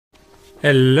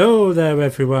Hello there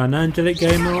everyone, Angelic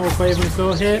Gamer or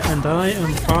Ravenclaw here, and I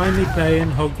am finally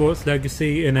playing Hogwarts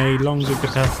Legacy in a longer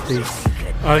capacity.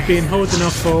 I've been holding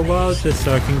off for a while just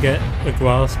so I can get a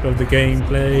grasp of the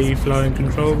gameplay, flying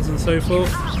controls and so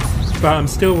forth, but I'm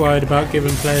still worried about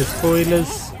giving players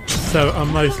spoilers, so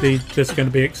I'm mostly just going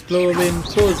to be exploring,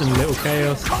 causing a little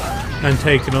chaos, and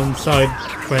taking on side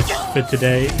quests for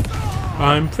today.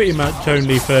 I'm pretty much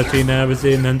only 13 hours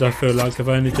in and I feel like I've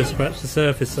only just scratched the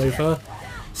surface so far.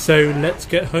 So let's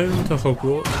get home to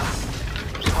Hogwarts.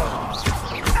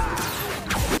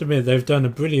 I admit they've done a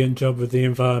brilliant job with the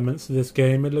environments of this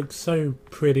game. It looks so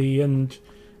pretty and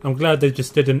I'm glad they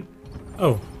just didn't...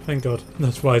 Oh, thank God.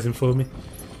 That's rising for me.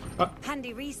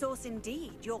 Handy resource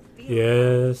indeed, your field.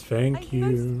 Yes, thank you.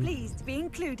 I'm most pleased to be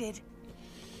included.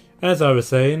 As I was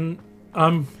saying,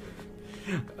 I'm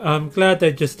glad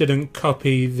they just didn't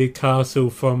copy the castle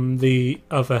from the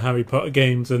other Harry Potter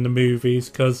games and the movies,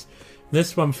 because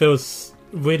this one feels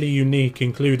really unique,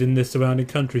 including the surrounding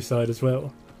countryside as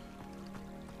well.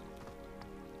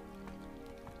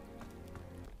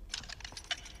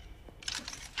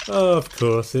 Oh, of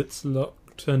course, it's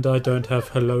locked, and I don't have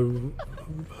Hello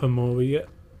Hamori yet.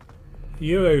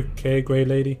 You okay, Grey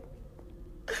Lady?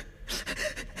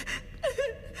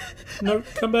 No,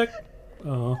 come back.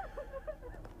 Oh.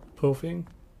 Poor thing.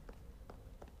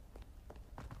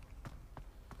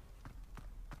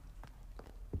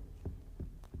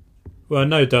 Well,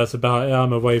 no doubts about it,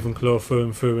 I'm a Ravenclaw through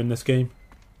and through in this game.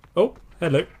 Oh,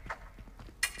 hello. You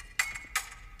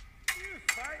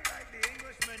fight like the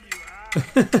Englishman you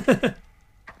are.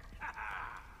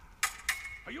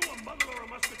 Are you a muggle or a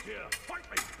musketeer? Fight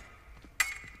me!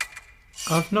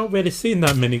 I've not really seen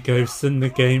that many ghosts in the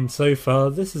game so far.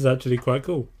 This is actually quite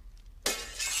cool.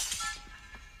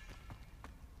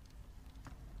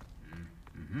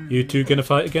 You two gonna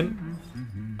fight again?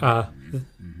 Ah,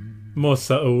 more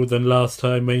subtle than last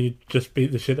time when you just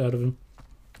beat the shit out of him.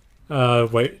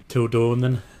 Wait till dawn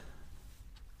then.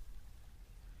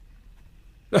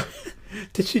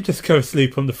 Did she just go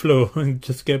asleep on the floor and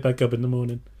just get back up in the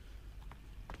morning?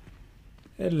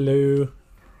 Hello.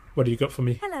 What do you got for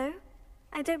me? Hello.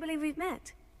 I don't believe we've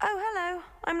met. Oh, hello.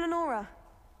 I'm Lenora.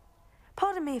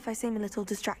 Pardon me if I seem a little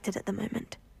distracted at the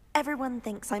moment. Everyone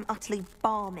thinks I'm utterly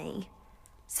balmy.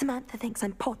 Samantha thinks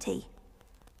I'm potty.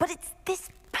 But it's this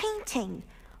painting.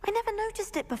 I never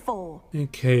noticed it before.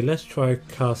 Okay, let's try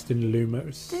casting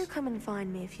Lumos. Do come and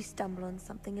find me if you stumble on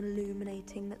something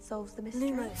illuminating that solves the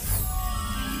mystery. Lumos.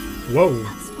 Whoa.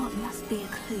 That spot must be a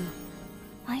clue.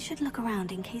 I should look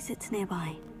around in case it's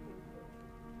nearby.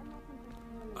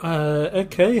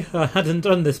 Okay, I hadn't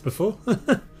done this before.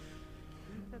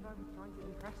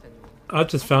 I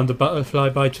just found a butterfly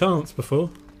by chance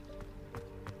before.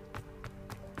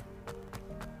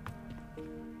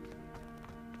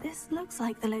 This looks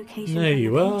like the location. There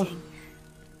you are. Painting.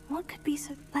 What could be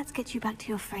so... Let's get you back to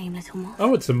your frame, little moth.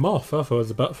 Oh, it's a moth. I thought it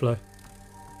was a butterfly.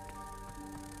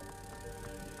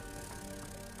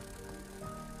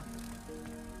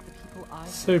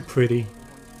 So pretty.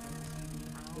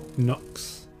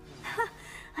 Nox.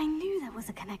 I knew there was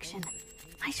a connection.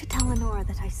 I should tell Lenora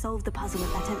that I solved the puzzle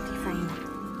with that empty frame.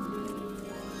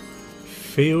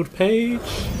 Field page.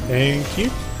 Thank you.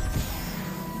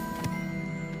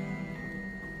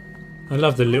 I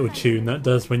love the little tune that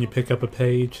does when you pick up a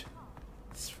page.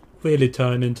 It's really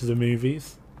tying into the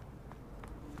movies.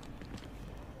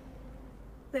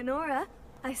 Lenora,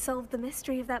 I solved the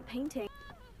mystery of that painting.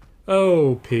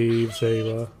 Oh, Peeves, there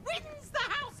you are. Wins the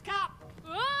house cup!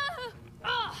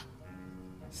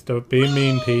 Stop being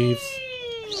mean, Peeves.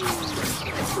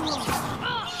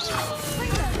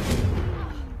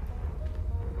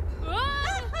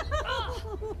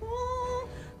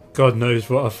 God knows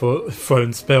what I thought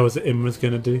throwing spells at him was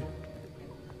going to do.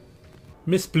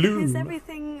 Miss Bloom. Is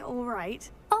everything alright?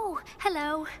 Oh,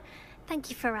 hello. Thank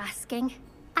you for asking.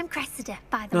 I'm Cressida,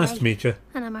 by the way. Nice to meet you.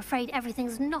 And I'm afraid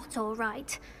everything's not all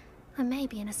right. I may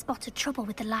be in a spot of trouble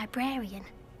with the librarian.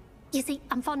 You see,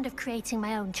 I'm fond of creating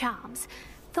my own charms.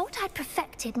 Thought I'd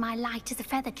perfected my light as a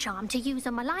feather charm to use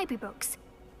on my library books.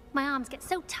 My arms get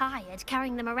so tired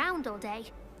carrying them around all day.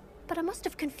 But I must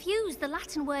have confused the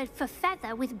Latin word for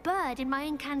feather with bird in my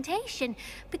incantation,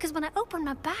 because when I opened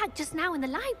my bag just now in the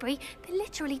library, they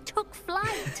literally took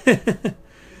flight.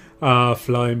 Ah,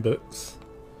 flying books.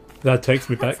 That takes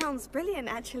me back. That sounds brilliant,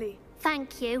 actually.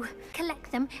 Thank you. Collect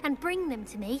them and bring them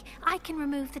to me. I can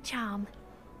remove the charm.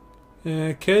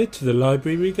 Okay, to the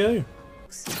library we go.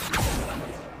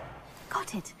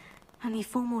 Got it. Only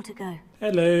 4 more to go.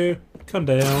 Hello. Come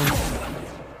down.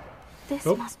 This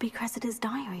Oh. must be Cressida's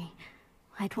diary.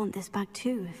 I'd want this back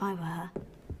too if I were her.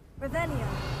 Revelio.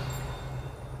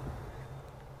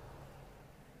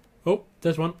 Oh,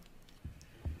 there's one.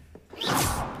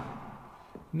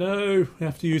 No, we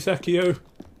have to use Accio.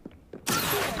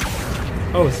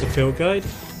 Oh, it's the field guide.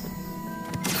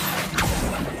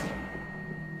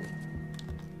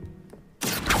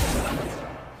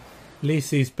 At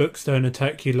least these books don't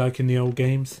attack you like in the old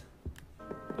games.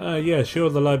 Yes,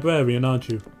 you're the librarian, aren't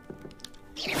you?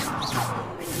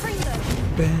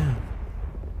 Bam!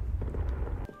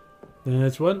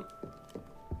 There's one.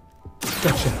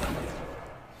 Gotcha!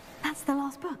 That's the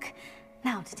last book.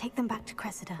 Now to take them back to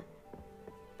Cressida.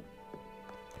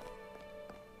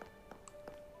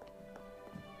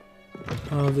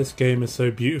 Oh, this game is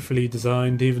so beautifully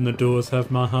designed, even the doors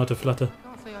have my heart aflutter.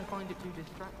 Can't say I find it too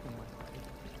distracting.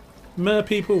 Mer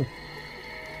people!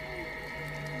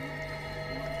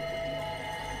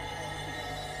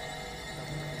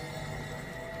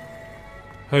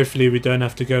 Hopefully we don't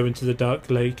have to go into the Dark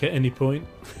Lake at any point.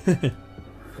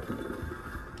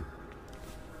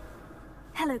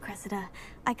 Hello, Cressida.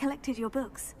 I collected your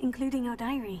books, including your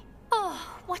diary.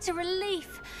 Oh, what a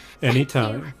relief.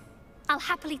 Anytime. Thank you. I'll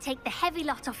happily take the heavy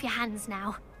lot off your hands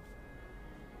now.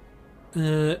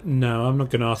 No, I'm not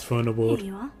going to ask for an award.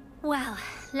 Here you are. Well,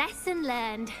 lesson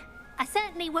learned. I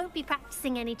certainly won't be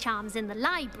practicing any charms in the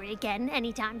library again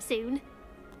anytime soon.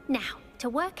 Now, to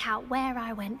work out where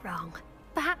I went wrong.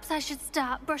 Perhaps I should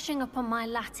start brushing up on my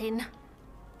Latin.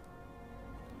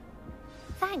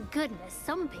 Thank goodness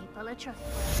some people are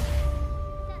trustworthy.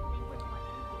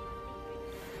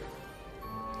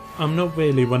 I'm not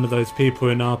really one of those people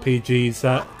in RPGs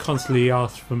that constantly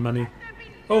ask for money.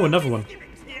 Oh, another one.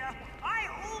 I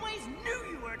always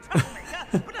knew you were a troublemaker,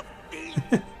 but a thief!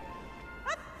 A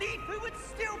thief who would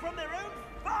steal from their own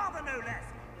father, no less!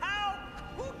 How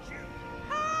could you?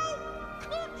 How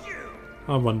could you?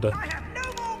 I wonder. I have no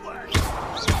more words!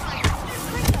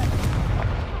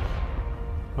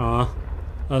 Ah,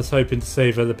 I was hoping to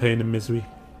save her the pain and misery.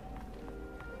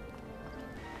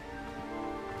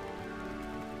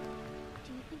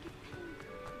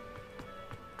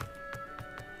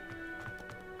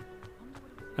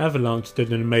 Avalanche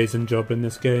did an amazing job in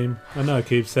this game. I know I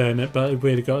keep saying it, but I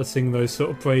really got to sing those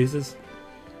sort of praises.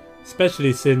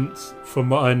 Especially since, from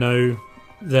what I know,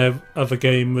 their other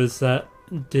game was that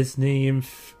Disney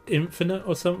Infinite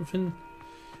or something.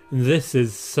 And this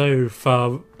is so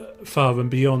far and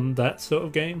beyond that sort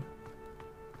of game.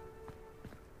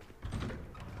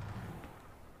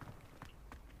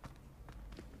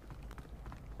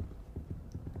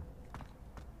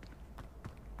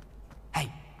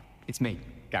 Hey, it's me,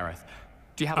 Gareth.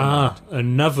 Do you have a moment?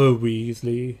 Another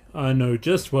Weasley. I know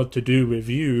just what to do with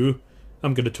you.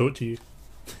 I'm going to talk to you.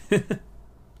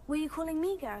 Were you calling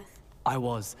me, Gareth? I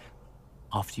was.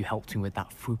 After you helped me with that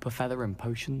Fooper feather and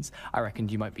potions, I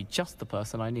reckoned you might be just the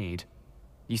person I need.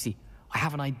 You see, I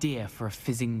have an idea for a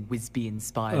fizzing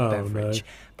Wisby-inspired beverage,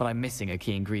 but I'm missing a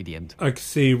key ingredient. I can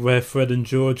see where Fred and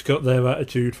George got their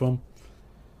attitude from.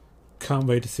 Can't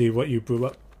wait to see what you brew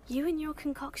up. You and your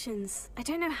concoctions. I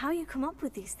don't know how you come up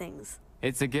with these things.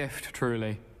 It's a gift,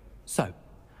 truly. So,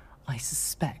 I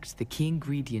suspect the key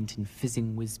ingredient in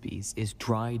fizzing Wisbies is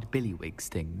dried billywig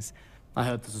stings. I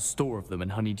heard there's a store of them in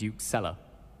Honeyduke's cellar.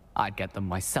 I'd get them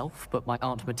myself, but my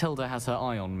Aunt Matilda has her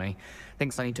eye on me.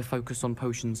 Thinks I need to focus on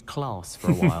potions class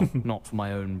for a while, not for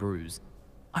my own brews.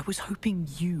 I was hoping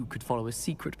you could follow a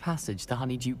secret passage to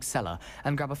Honeyduke's cellar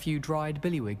and grab a few dried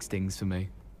billywig stings for me.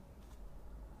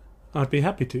 I'd be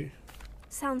happy to.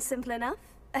 Sounds simple enough.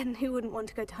 And who wouldn't want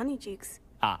to go to Honeyduke's?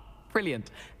 Ah,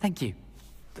 brilliant. Thank you.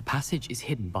 The passage is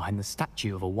hidden behind the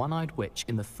statue of a one-eyed witch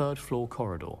in the third-floor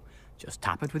corridor. Just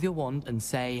tap it with your wand and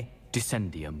say,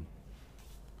 Descendium.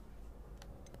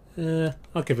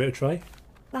 I'll give it a try.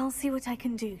 I'll see what I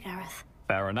can do, Gareth.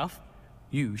 Fair enough.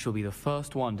 You shall be the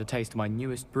first one to taste my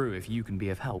newest brew if you can be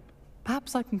of help.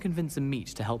 Perhaps I can convince a meat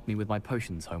to help me with my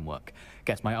potions homework.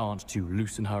 Get my aunt to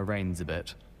loosen her reins a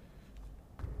bit.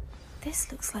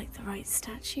 This looks like the right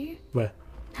statue. Where?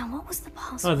 Now, what was the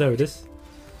password? Oh, there it is.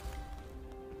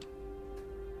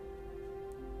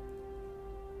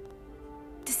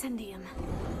 Descendium.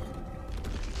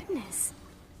 Goodness.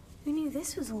 Who knew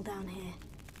this was all down here?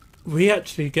 We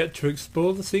actually get to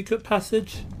explore the secret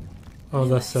passage? Oh,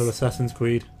 that's so Assassin's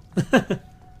Creed.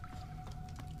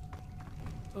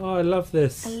 Oh, I love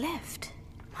this. A lift.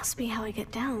 Must be how I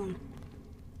get down.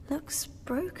 Looks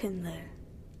broken, though.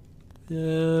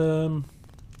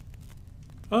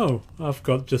 Oh, I've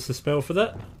got just a spell for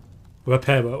that.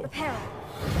 Reparo. Reparo.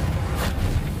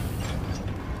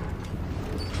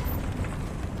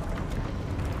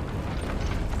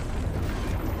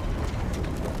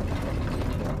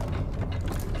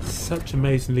 Such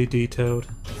amazingly detailed.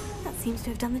 That seems to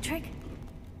have done the trick.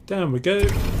 Down we go.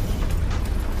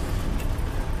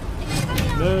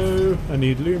 No, I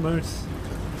need Lumos.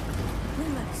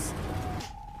 Lumos.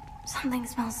 Something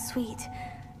smells sweet.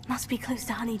 Must be close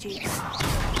to Honeydukes.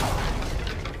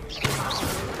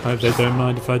 I hope they don't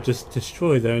mind if I just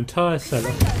destroy their entire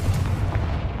cellar.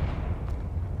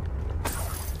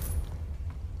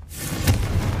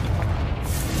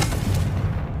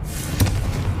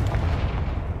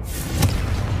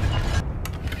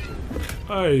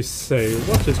 I say,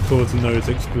 what is causing those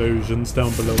explosions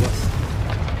down below us?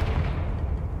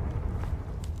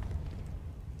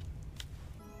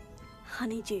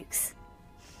 Honeydukes.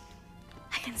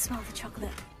 I can smell the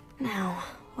chocolate. Now,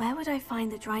 where would I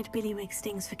find the dried billywig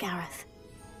stings for Gareth?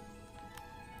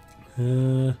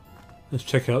 Let's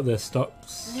check out their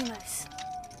stocks. Lumos.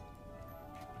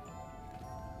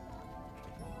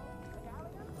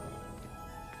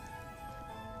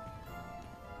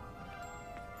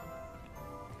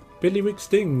 Billywig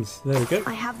stings. There we go.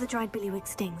 I have the dried billywig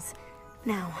stings.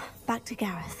 Now, back to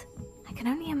Gareth. I can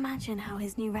only imagine how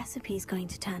his new recipe is going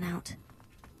to turn out.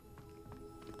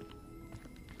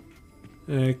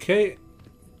 Okay.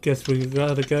 Guess we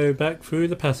gotta go back through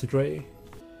the passageway.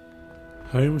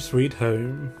 Home sweet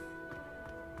home.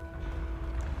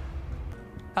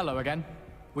 Hello again.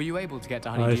 Were you able to get to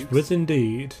I Honeydukes? was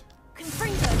indeed.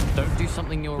 Don't do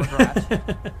something you'll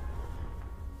regret.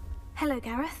 Hello,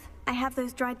 Gareth. I have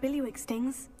those dried billywig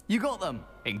stings. You got them!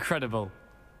 Incredible.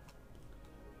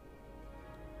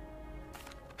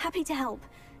 Happy to help.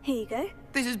 Here you go.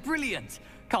 This is brilliant!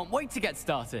 Can't wait to get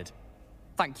started.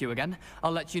 Thank you again.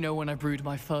 I'll let you know when I brewed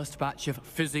my first batch of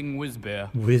fizzing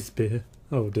whizbeer. Whizbeer.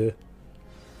 Oh dear.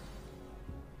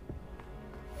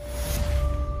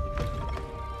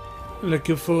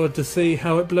 Looking forward to see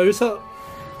how it blows up.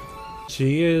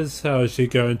 She is. How is she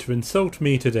going to insult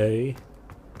me today?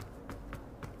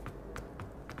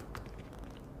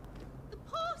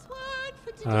 Password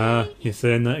for today. Ah, you're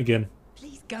saying that again.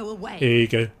 Please go away. Here you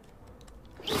go.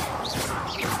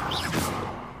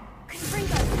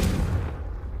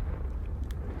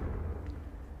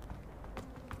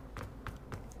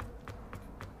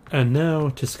 And now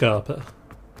to Scarpa.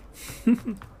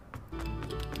 Moment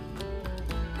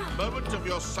of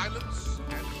your silence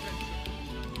and attention.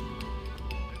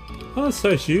 Oh, so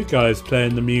it's you guys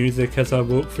playing the music as I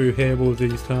walk through here all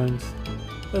these times.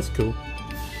 That's cool.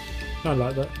 I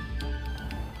like that.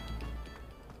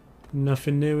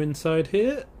 Nothing new inside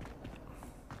here.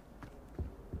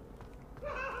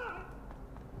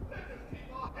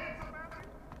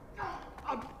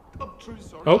 I'm truly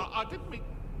sorry. Oh. I didn't mean.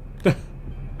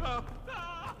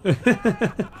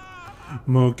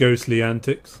 More ghostly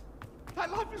antics. That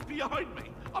life is behind me.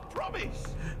 I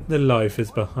promise. The life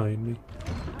is behind me.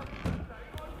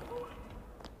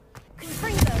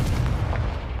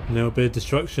 A little bit of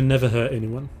destruction never hurt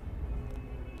anyone.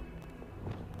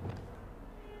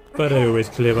 But I always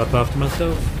clear up after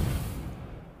myself.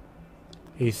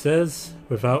 He says,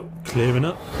 without clearing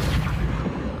up.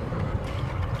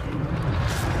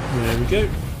 There we go.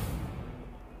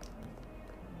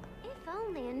 If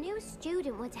only a new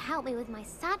student were to help me with my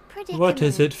sad predicament. What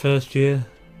is it, first year?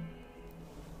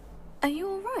 Are you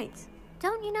alright?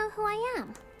 Don't you know who I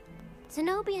am?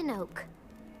 Zenobia Noak.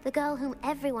 The girl whom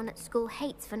everyone at school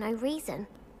hates for no reason.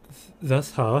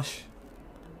 That's harsh.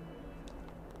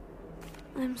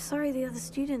 I'm sorry the other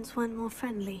students weren't more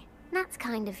friendly. That's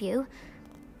kind of you.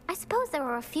 I suppose there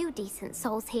are a few decent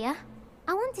souls here.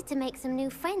 I wanted to make some new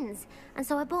friends, and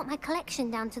so I brought my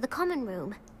collection down to the common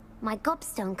room. My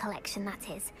Gobstone collection, that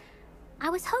is. I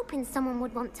was hoping someone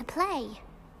would want to play.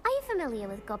 Are you familiar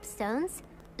with Gobstones?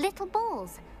 Little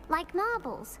balls, like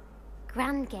marbles.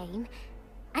 Grand game.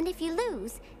 And if you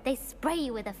lose, they spray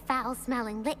you with a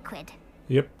foul-smelling liquid.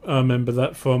 Yep, I remember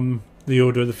that from the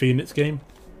Order of the Phoenix game.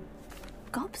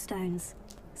 Gobstones.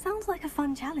 Sounds like a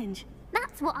fun challenge.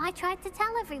 That's what I tried to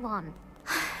tell everyone.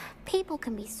 People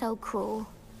can be so cruel.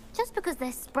 Just because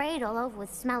they're sprayed all over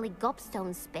with smelly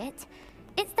Gobstone spit,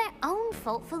 it's their own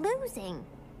fault for losing.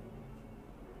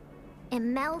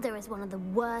 Imelda is one of the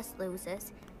worst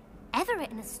losers.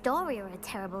 Everett and Astoria are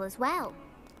terrible as well.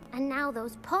 And now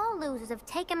those poor losers have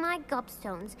taken my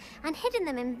Gobstones and hidden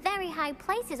them in very high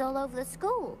places all over the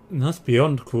school. That's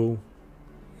beyond cool.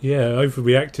 Yeah,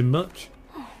 overreacting much.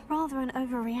 Rather an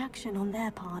overreaction on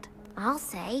their part. I'll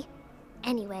say.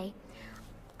 Anyway,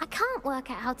 I can't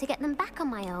work out how to get them back on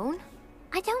my own.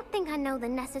 I don't think I know the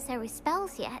necessary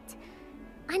spells yet.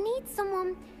 I need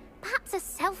someone, perhaps a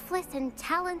selfless and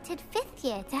talented fifth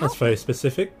year to help. That's very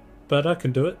specific, but I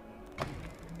can do it.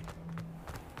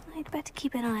 I'd better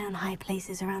keep an eye on high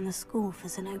places around the school for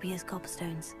Zenobia's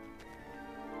Gobstones.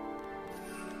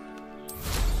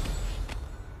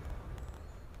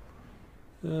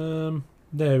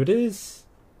 There it is.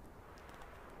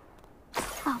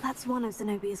 That's one of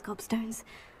Zenobia's gobstones.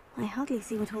 I hardly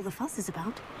see what all the fuss is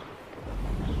about.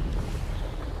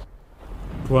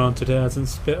 Granted, it hasn't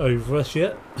spit over us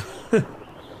yet.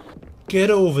 Get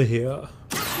over here.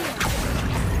 Keep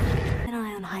an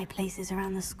eye on high places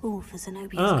around the school for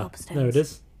Zenobia's gobstones. There it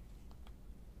is.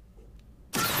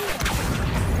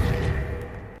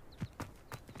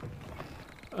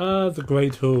 The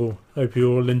Great Hall. Hope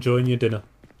you're all enjoying your dinner.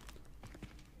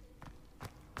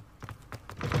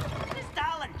 This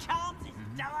darling charms is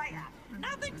dire.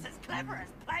 Nothing's as clever as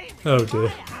playing Oh with dear.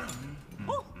 fire.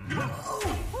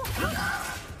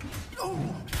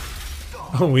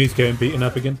 Oh, he's getting beaten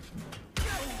up again.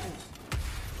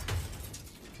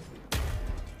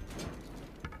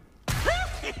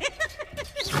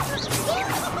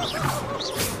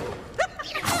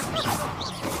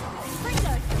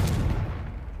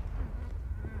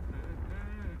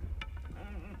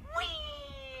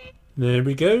 There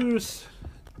he goes.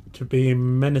 To be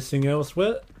menacing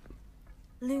elsewhere.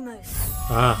 Lumos.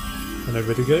 Ah, I know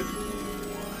where to go.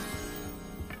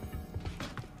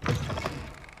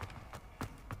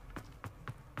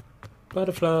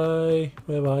 Butterfly,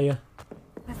 where are you?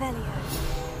 Revelio.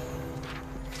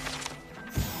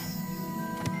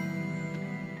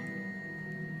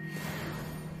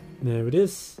 There it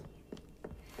is.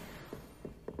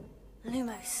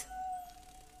 Lumos.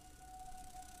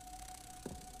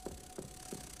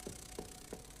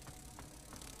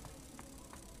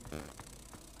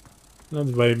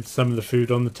 Another way some of the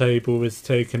food on the table is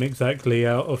taken exactly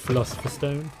out of Philosopher's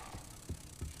Stone.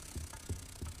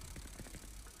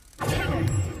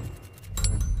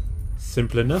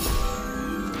 Simple enough.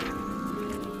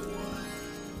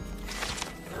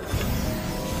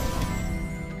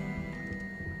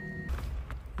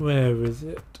 Where is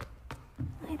it?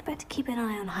 I'd better keep an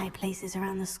eye on high places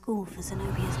around the school for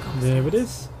Zenobia's gobstones. There it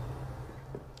is.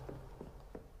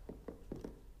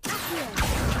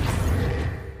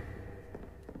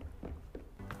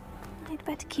 I'd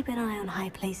better keep an eye on high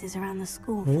places around the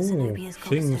school for Ooh, Zenobia's gobstones.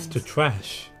 things to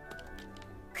trash.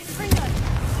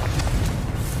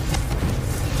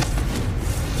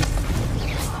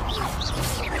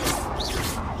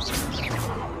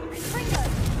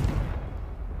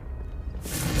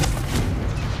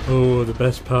 Oh, the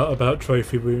best part about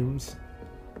trophy rooms.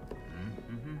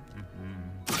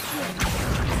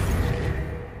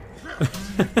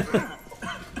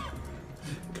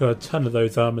 Got a ton of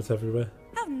those armors everywhere.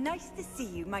 How nice to see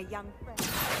you, my young friend.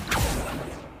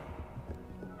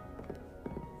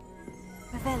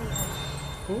 Revelio.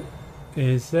 Oh,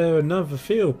 is there another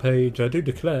field page? I do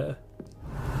declare.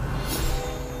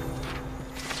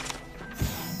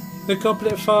 The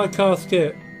Goblet Fire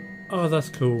Casket. Oh, that's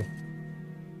cool.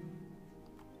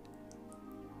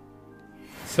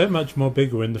 So much more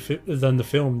bigger in the than the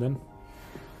film then.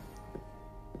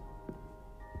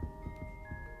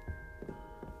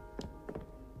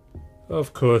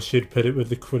 Of course she'd put it with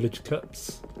the Quidditch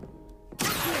cups.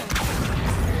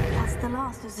 That's the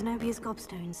last of Zenobia's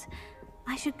gobstones.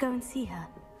 I should go and see her.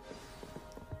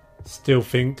 Still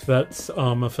think that's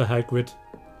armour for Hagrid.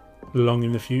 Long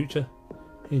in the future.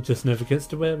 He just never gets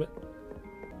to wear it.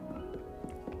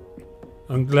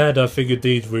 I'm glad I figured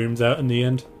these rooms out in the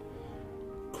end.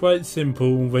 Quite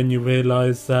simple when you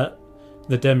realise that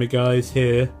the demiguise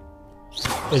here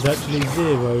is actually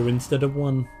 0 instead of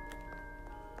 1.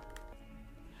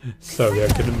 Sorry, I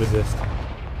couldn't resist.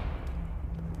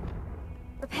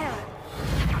 Prepare.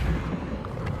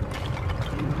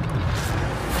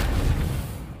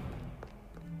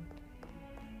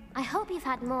 I hope you've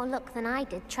had more luck than I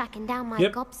did tracking down my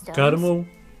Yep, gobstones. got them all.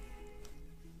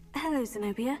 Hello,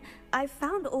 Zenobia. I've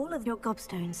found all of your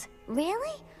gobstones.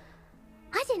 Really?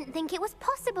 I didn't think it was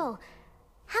possible.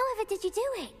 However did you do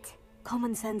it?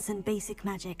 Common sense and basic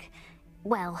magic.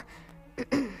 Well,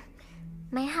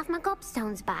 may I have my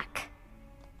gobstones back?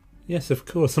 Yes, of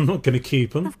course. I'm not going to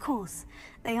keep them. Of course.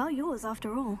 They are yours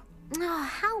after all. Oh,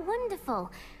 how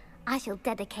wonderful. I shall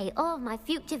dedicate all of my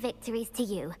future victories to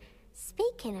you.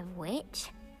 Speaking of which,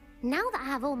 now that I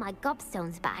have all my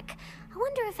gobstones back, I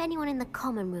wonder if anyone in the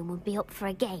common room would be up for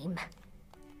a game.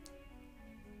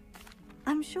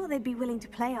 I'm sure they'd be willing to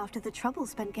play after the trouble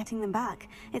spent getting them back.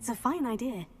 It's a fine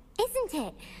idea. Isn't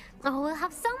it? Oh, we'll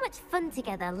have so much fun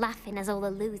together, laughing as all the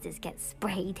losers get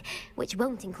sprayed, which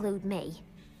won't include me.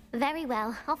 Very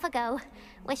well, off I go.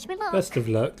 Wish me luck. Best of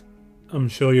luck. I'm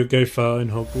sure you'll go far in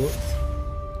Hogwarts.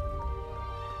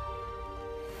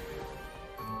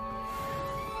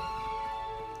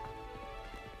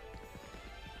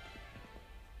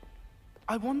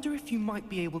 I wonder if you might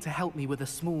be able to help me with a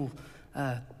small,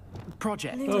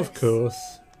 project. Of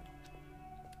course.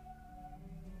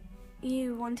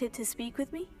 You wanted to speak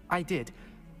with me? I did.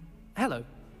 hello.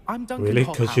 I'm Duncan Really?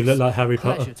 Hothouse. 'Cause you look like Harry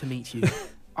Pleasure Potter. to meet you.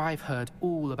 I've heard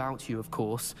all about you, of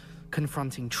course,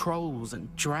 confronting trolls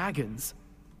and dragons.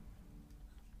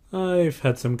 I've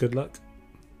had some good luck.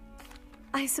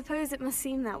 I suppose it must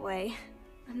seem that way.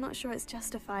 I'm not sure it's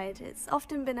justified. It's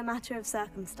often been a matter of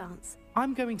circumstance.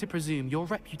 I'm going to presume your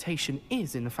reputation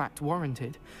is in fact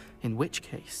warranted, in which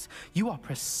case, you are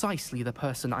precisely the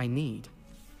person I need.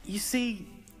 You see,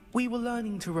 we were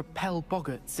learning to repel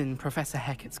boggarts in Professor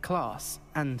Hecat's class,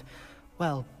 and,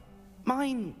 well,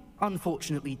 mine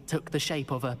unfortunately took the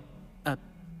shape of a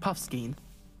puffskein.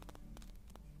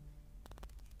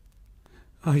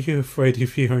 Are you afraid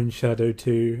of your own shadow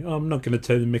too? I'm not going to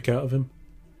take the mick out of him.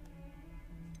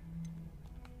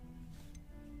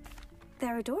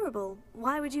 They're adorable.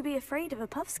 Why would you be afraid of a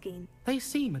puffskein? They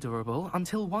seem adorable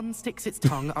until one sticks its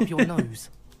tongue up your nose.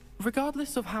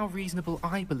 Regardless of how reasonable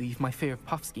I believe my fear of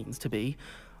puffskeins to be,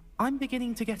 I'm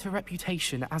beginning to get a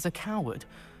reputation as a coward.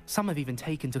 Some have even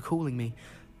taken to calling me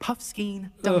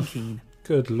Puffskein Dunkeen.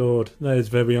 Good lord, that is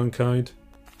very unkind.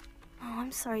 Oh,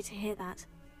 I'm sorry to hear that.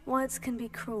 Words can be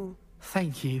cruel.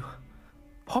 Thank you.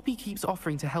 Poppy keeps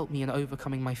offering to help me in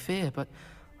overcoming my fear, but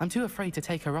I'm too afraid to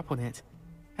take her up on it.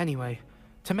 Anyway,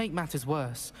 to make matters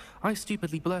worse, I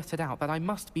stupidly blurted out that I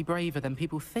must be braver than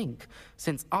people think,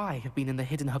 since I have been in the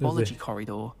hidden herbology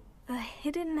corridor. The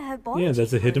hidden herbology Yeah,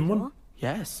 there's a hidden corridor? one.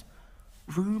 Yes.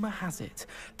 Rumour has it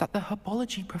that the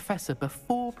herbology professor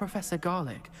before Professor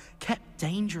Garlic kept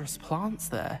dangerous plants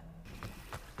there.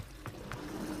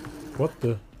 What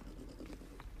the?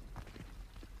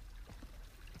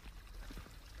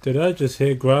 Did I just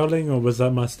hear growling, or was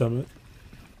that my stomach?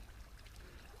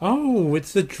 Oh,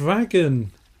 it's the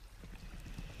dragon!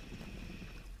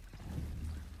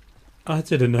 I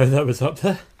didn't know that was up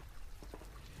there.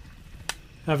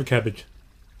 Have a cabbage.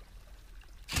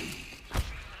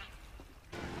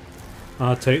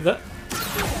 I'll take that.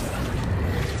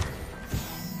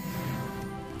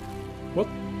 What?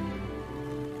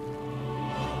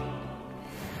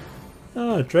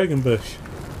 Ah, dragon bush.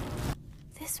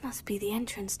 This must be the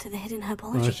entrance to the hidden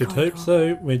herbology I should corridor. hope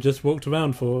so. We just walked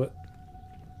around for it.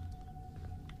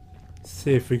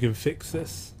 See if we can fix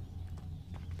this.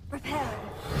 Repair.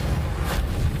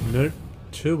 Nope,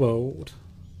 too old.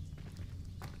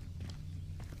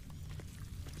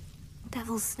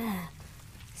 Devil's Snare.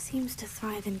 Seems to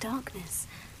thrive in darkness.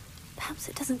 Perhaps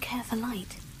it doesn't care for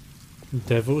light.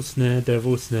 Devil snare,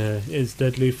 is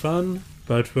deadly fun,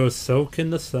 but we'll sulk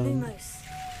in the sun. Lumos.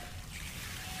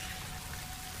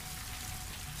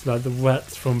 It's like the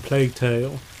rats from Plague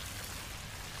Tale.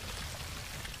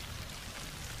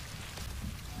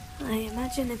 I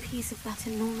imagine a piece of that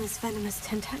enormous venomous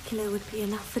tentacular would be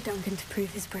enough for Duncan to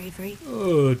prove his bravery.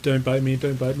 Oh, don't bite me,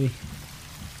 don't bite me.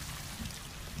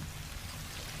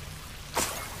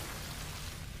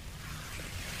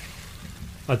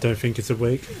 I don't think it's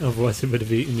awake, otherwise it would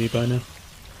have eaten me by now.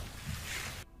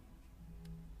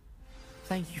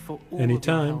 Thank you for all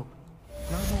Anytime. of your help.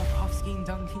 No more Puffskein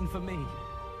Dunking for me.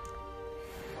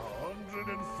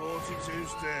 142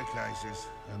 staircases,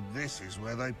 and this is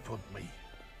where they put me.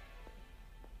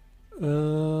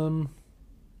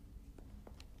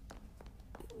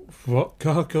 What?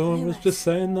 Gargoyle was just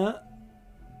saying that?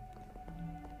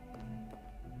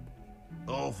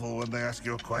 Awful when they ask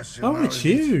you a question. Oh, though, it's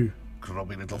isn't it? you!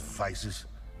 Grubby little faces.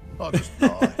 I'll just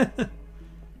die.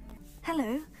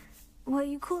 Hello? Were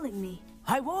you calling me?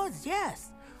 I was,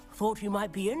 yes. Thought you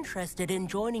might be interested in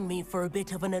joining me for a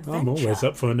bit of an adventure. I'm always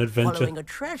up for an adventure. Following a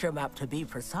treasure map, to be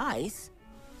precise.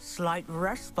 Slight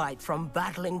respite from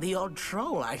battling the odd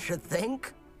troll, I should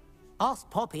think. Asked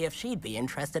Poppy if she'd be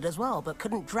interested as well, but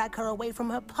couldn't drag her away from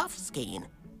her puffskein.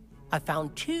 I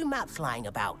found 2 maps lying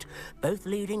about, both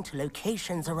leading to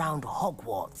locations around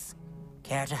Hogwarts.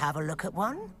 Care to have a look at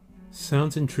one?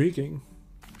 Sounds intriguing.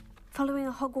 Following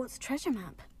a Hogwarts treasure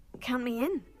map. Count me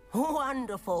in.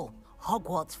 Wonderful.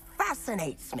 Hogwarts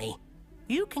fascinates me.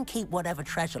 You can keep whatever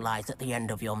treasure lies at the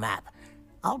end of your map.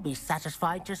 I'll be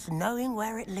satisfied just knowing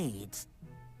where it leads.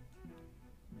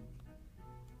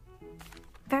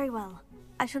 Very well.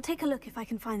 I shall take a look if I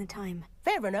can find the time.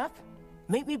 Fair enough.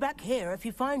 Meet me back here if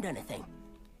you find anything.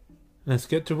 Let's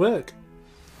get to work.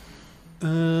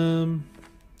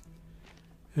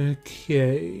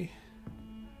 Okay.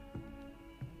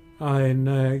 I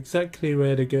know exactly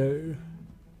where to go.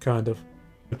 Kind of.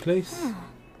 A place? A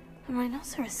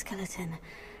rhinoceros skeleton.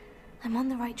 I'm on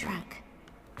the right track.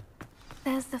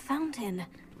 There's the fountain.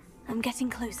 I'm getting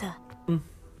closer.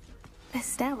 This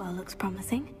stairwell looks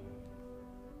promising.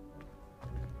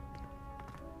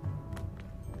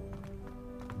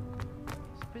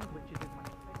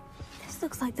 This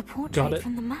looks like the Got portrait it.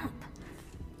 from the map.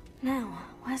 Now,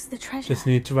 Where's the treasure? Just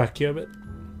need to rack you a bit.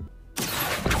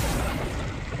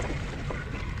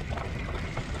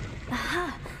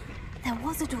 Aha! There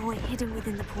was a doorway hidden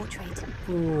within the portrait.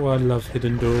 Oh, I love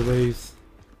hidden doorways.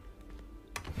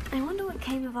 I wonder what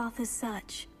came of Arthur's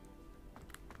search.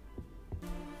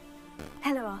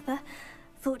 Hello, Arthur.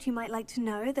 Thought you might like to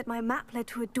know that my map led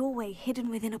to a doorway hidden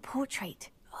within a portrait.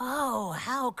 Oh,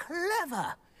 how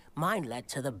clever! Mine led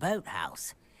to the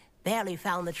boathouse. Barely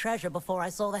found the treasure before I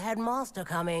saw the headmaster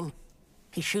coming.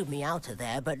 He shooed me out of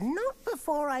there, but not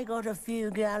before I got a few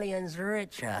galleons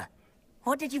richer.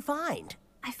 What did you find?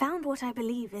 I found what I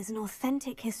believe is an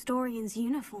authentic historian's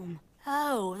uniform.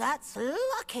 Oh, that's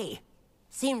lucky.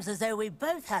 Seems as though we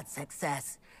both had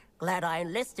success. Glad I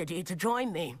enlisted you to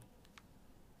join me.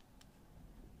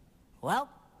 Well,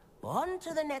 on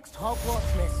to the next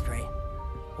Hogwarts mystery.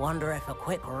 Wonder if a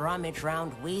quick rummage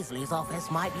round Weasley's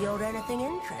office might yield anything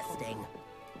interesting.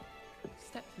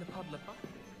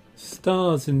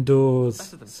 Stars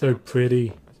indoors, so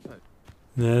pretty.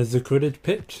 There's the Quidditch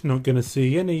pitch, not gonna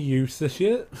see any use this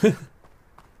year.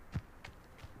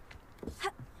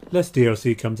 Less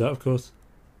DLC comes out, of course.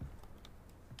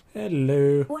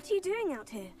 Hello. What are you doing out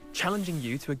here? Challenging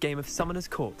you to a game of Summoner's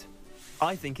Court.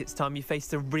 I think it's time you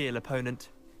faced a real opponent,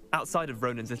 outside of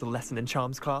Ronan's little lesson in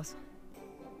charms class.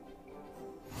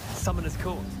 Summoner's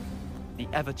Court, the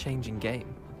ever-changing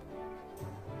game.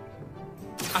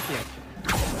 Accio.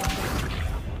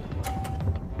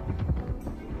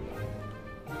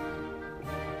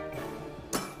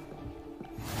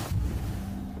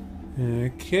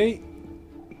 Okay.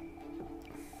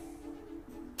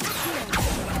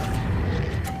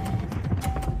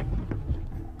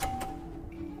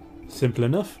 Simple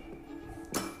enough.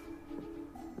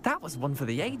 That was one for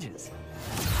the ages.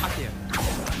 Accio.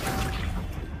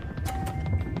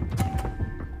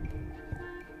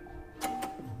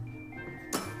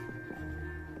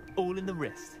 All in the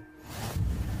wrist.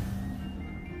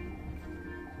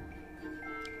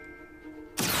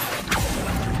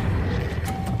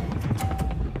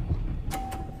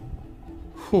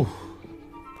 Whew.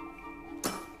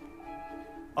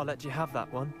 I'll let you have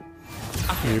that one.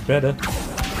 You better.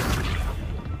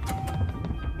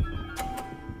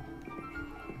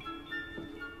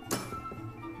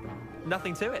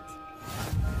 Nothing to it.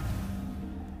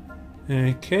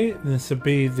 Okay, this will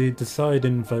be the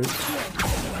deciding vote.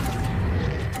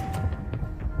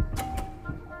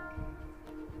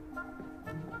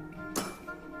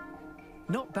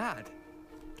 Not bad.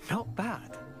 Not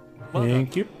bad. Well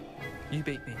Thank you. You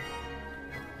beat me.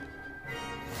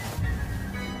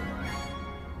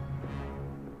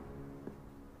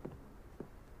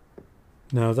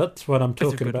 Now that's what I'm Bit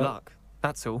of talking good about. luck.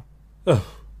 That's all. Oh.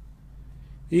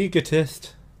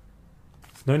 Egotist.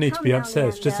 There's no need to Come be now, upset,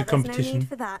 it's just a Leander, there's no competition. need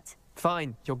for that.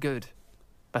 Fine, you're good.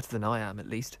 Better than I am, at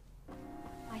least.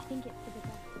 I think it's for the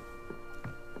best.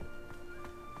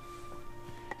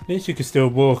 At least you can still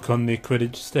walk on the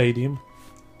Quidditch stadium.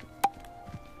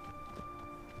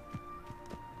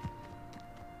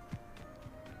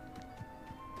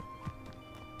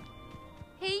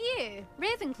 Hey you,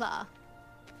 Ravenclaw.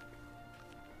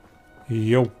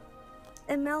 Yo.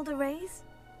 Imelda Reyes?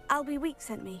 Albie Week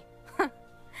sent me.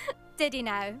 Did he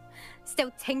now?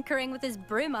 Still tinkering with his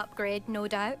broom upgrade, no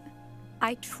doubt.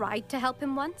 I tried to help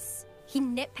him once. He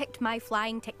nitpicked my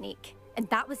flying technique, and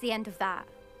that was the end of that.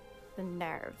 The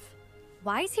nerve.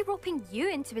 Why is he roping you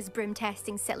into his broom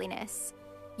testing silliness?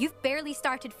 You've barely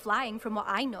started flying from what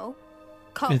I know.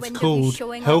 Caught It's wind of you called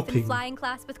showing off helping. in flying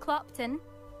class with Clopton.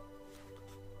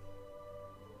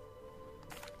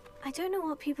 I don't know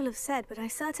what people have said, but I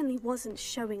certainly wasn't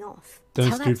showing off. Don't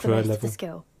Tell stoop that to for the our rest of level. the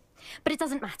school. But it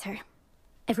doesn't matter.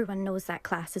 Everyone knows that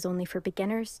class is only for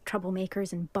beginners,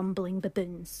 troublemakers, and bumbling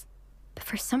baboons. But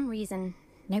for some reason,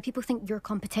 now people think you're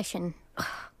competition. Ugh,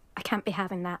 I can't be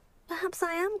having that. Perhaps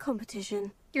I am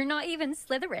competition. You're not even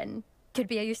Slytherin. Could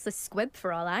be a useless squib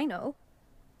for all I know.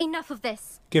 Enough of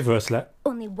this. Give her a slap.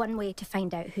 Only one way to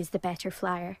find out who's the better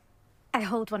flyer. I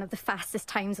hold one of the fastest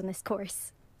times on this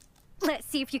course. Let's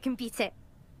see if you can beat it.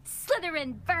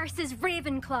 Slytherin versus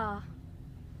Ravenclaw.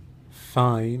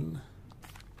 Fine.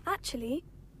 Actually,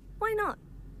 why not?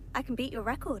 I can beat your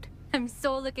record. I'm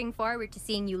so looking forward to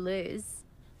seeing you lose.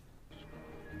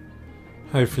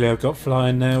 Hopefully I've got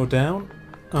flying nailed down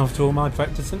after all my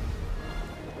practicing.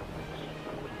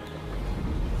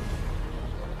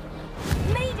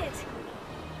 Made it!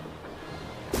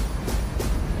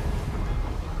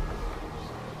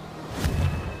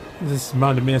 This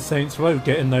reminded me of Saints Row,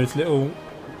 getting those little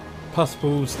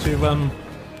puzzles to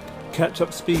catch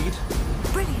up speed.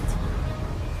 Brilliant!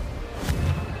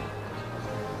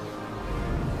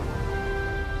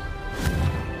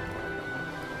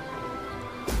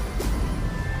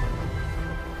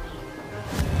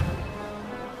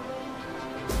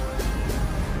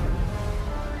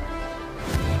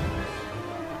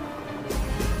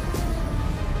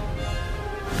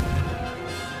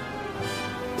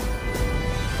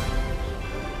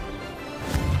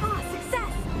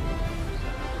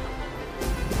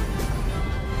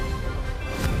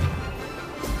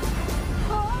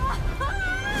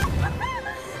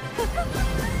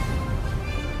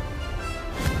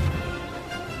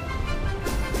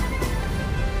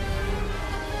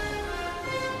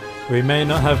 We may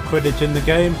not have Quidditch in the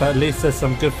game, but at least there's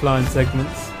some good flying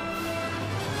segments.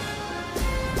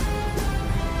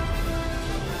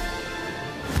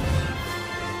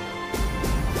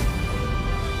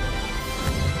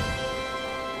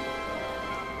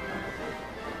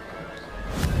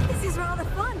 This is rather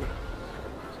fun.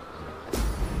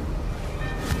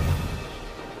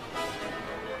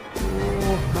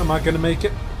 Oh, am I going to make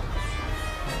it?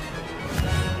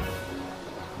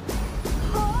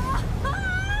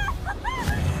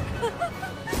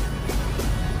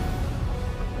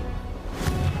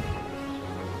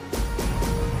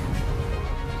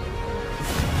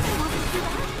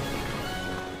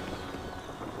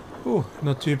 Oh,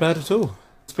 not too bad at all.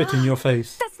 Spit in your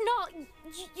face. That's not...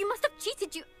 You must have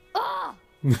cheated, you... Oh!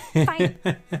 Fine.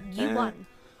 You won.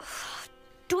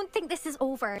 Don't think this is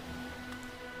over.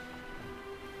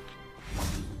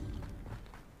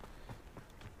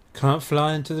 Can't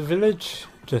fly into the village,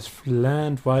 just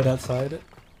land right outside it.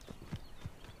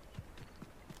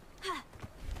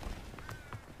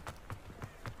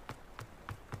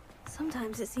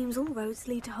 Sometimes it seems all roads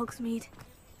lead to Hogsmeade.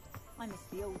 I miss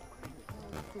the old.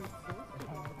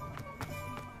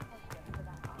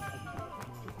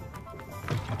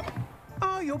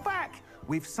 Oh, you're back!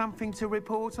 With something to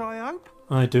report, I hope?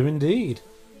 I do indeed.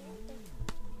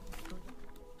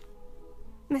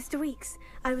 Mr. Weeks,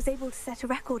 I was able to set a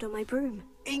record on my broom.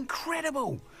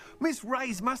 Incredible! Miss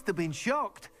Ray's must have been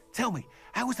shocked. Tell me,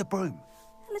 how was the broom?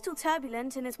 A little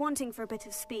turbulent and is wanting for a bit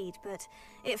of speed, but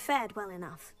it fared well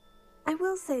enough. I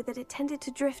will say that it tended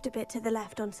to drift a bit to the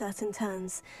left on certain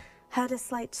turns. Heard a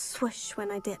slight swoosh when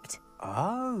I dipped.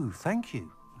 Oh, thank you.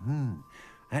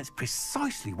 That's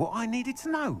precisely what I needed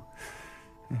to know.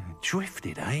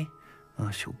 Drifted, eh?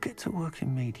 I shall get to work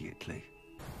immediately.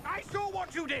 I saw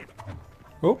what you did!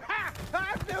 Oh. Ha! I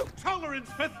have no tolerance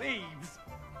for thieves!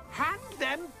 Hand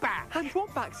them back! Hand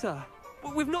what back, sir?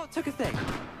 We've not took a thing.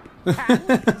 Hand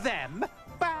them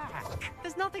back!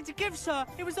 There's nothing to give, sir.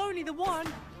 It was only the one.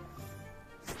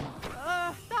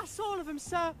 That's all of them,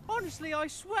 sir. Honestly, I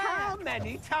swear. How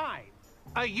many times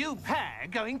are you pair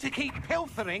going to keep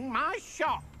pilfering my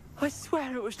shop? I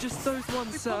swear it was just those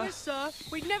ones, We sir. promise, sir.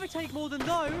 We'd never take more than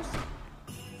those.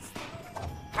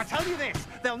 I tell you this,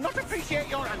 they'll not appreciate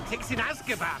your antics in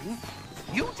Azkaban.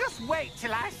 You just wait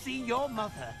till I see your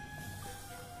mother.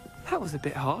 That was a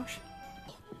bit harsh.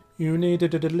 You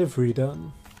needed a delivery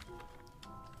done.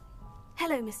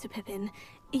 Hello, Mr. Pippin.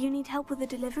 You need help with a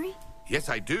delivery? Yes,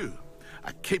 I do.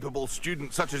 A capable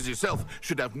student such as yourself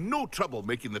should have no trouble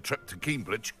making the trip to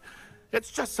Cambridge.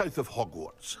 It's just south of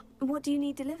Hogwarts. What do you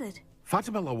need delivered?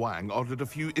 Fatima Lawang ordered a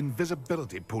few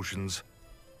invisibility potions.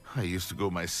 I used to go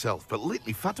myself, but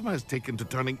lately Fatima has taken to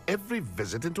turning every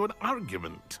visit into an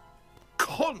argument.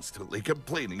 Constantly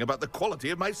complaining about the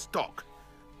quality of my stock.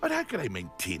 But how can I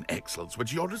maintain excellence when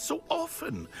she orders so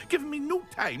often, giving me no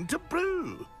time to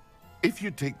brew? If you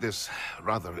take this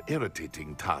rather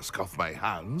irritating task off my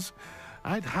hands,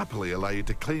 I'd happily allow you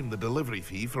to claim the delivery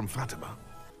fee from Fatima.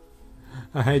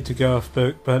 I hate to go off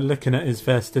book, but looking at his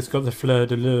vest, it's got the fleur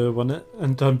de lure on it,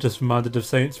 and I'm just reminded of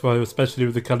Saints Row, especially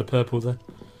with the colour purple there.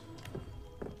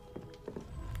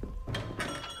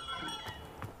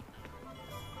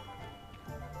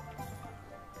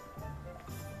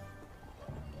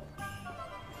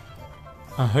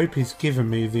 I hope he's given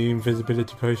me the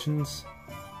invisibility potions.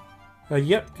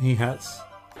 Yep, he has.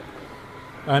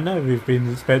 I know we've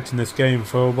been expecting this game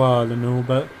for a while and all,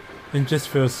 but it just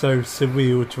feels so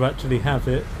surreal to actually have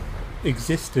it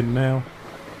existing now.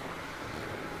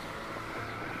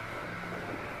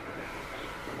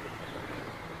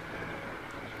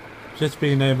 Just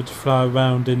being able to fly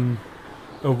around in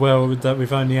a world that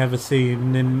we've only ever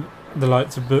seen in the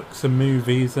likes of books and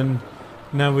movies, and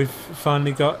now we've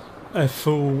finally got a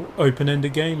full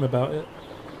open-ended game about it.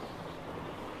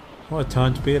 What a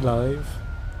time to be alive.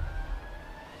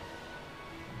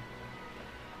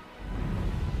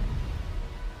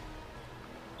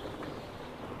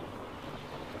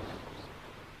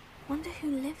 Wonder who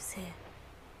lives here.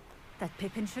 That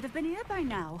Pippin should have been here by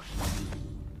now.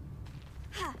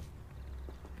 Ha!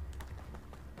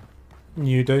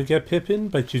 You don't get Pippin,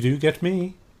 but you do get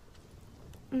me.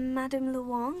 Madame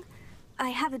Lawang, I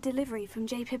have a delivery from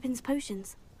J. Pippin's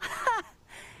potions. Ha!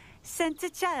 Sent a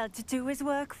child to do his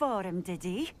work for him, did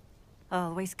he?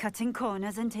 Always cutting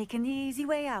corners and taking the easy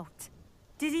way out.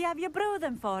 Did he have you brew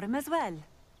them for him as well?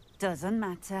 Doesn't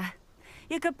matter.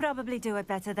 You could probably do it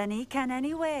better than he can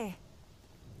anyway.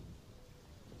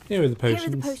 Here are the potions. Here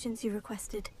are the potions you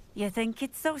requested. You think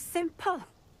it's so simple?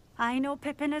 I know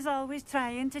Pippin is always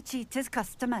trying to cheat his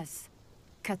customers.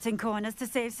 Cutting corners to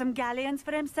save some galleons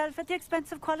for himself at the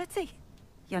expense of quality.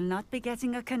 You'll not be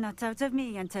getting a canut out of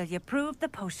me until you prove the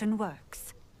potion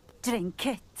works. Drink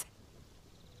it.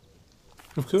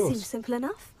 Of course. Seems simple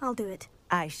enough. I'll do it.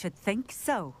 I should think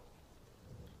so.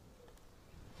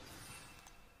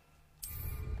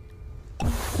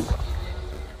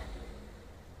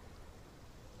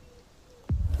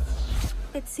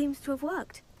 It seems to have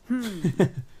worked.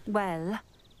 Well,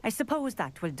 I suppose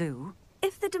that will do.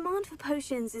 If the demand for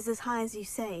potions is as high as you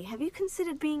say, have you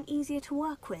considered being easier to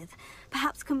work with?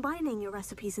 Perhaps combining your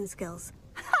recipes and skills?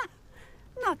 Ha!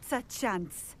 Not a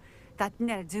chance. That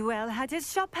ne'er-do-well had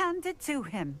his shop handed to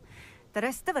him. The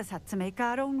rest of us had to make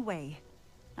our own way.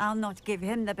 I'll not give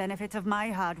him the benefit of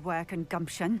my hard work and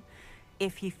gumption.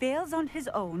 If he fails on his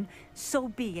own, so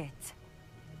be it.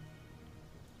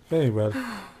 Very well.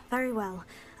 Very well.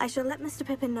 I shall let Mr.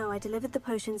 Pippin know I delivered the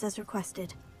potions as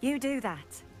requested. You do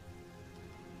that.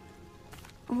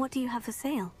 And what do you have for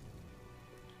sale?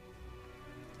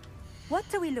 What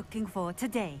are we looking for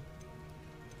today?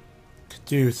 Could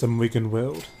do some Wigan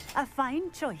World. A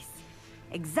fine choice.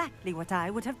 Exactly what I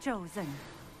would have chosen.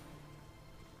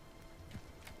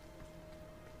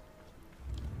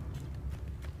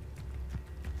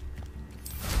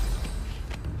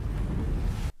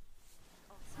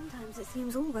 Sometimes it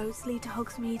seems all roads lead to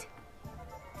Hogsmeade.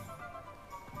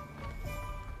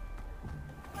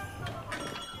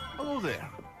 Hello there.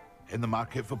 In the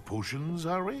market for potions,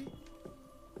 are we?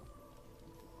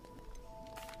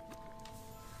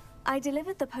 I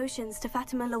delivered the potions to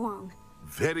Fatima Lawang.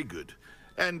 Very good.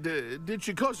 And did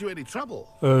she cause you any trouble?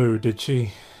 Oh, did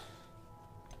she?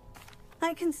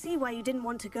 I can see why you didn't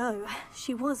want to go.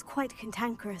 She was quite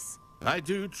cantankerous. I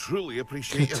do truly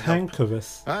appreciate your help.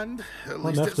 Cantankerous? And at What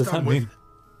least on earth it's does done that with. mean?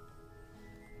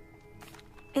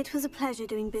 It was a pleasure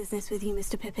doing business with you,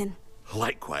 Mr. Pippin.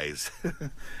 Likewise.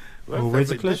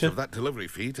 Always a pleasure. Of that delivery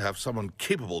fee to have someone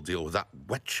capable deal with that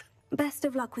witch. Best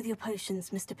of luck with your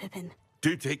potions, Mr. Pippin.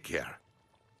 Do take care.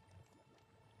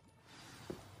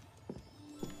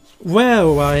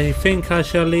 Well, I think I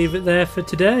shall leave it there for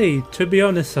today. To be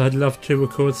honest, I'd love to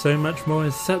record so much more.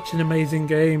 It's such an amazing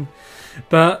game.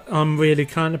 But I'm really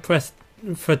kind of pressed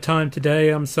for time today,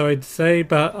 I'm sorry to say.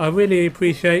 But I really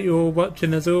appreciate you all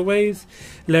watching as always.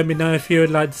 Let me know if you would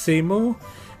like to see more.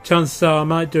 Chances are I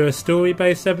might do a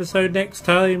story-based episode next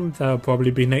time. That'll probably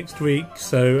be next week,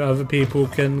 so other people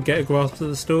can get a grasp of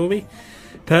the story.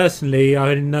 Personally,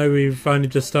 I know we've only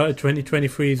just started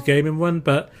 2023's gaming one,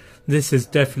 but this is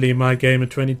definitely my game of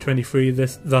 2023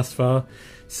 thus far.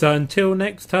 So until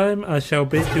next time, I shall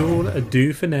bid you all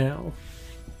adieu for now.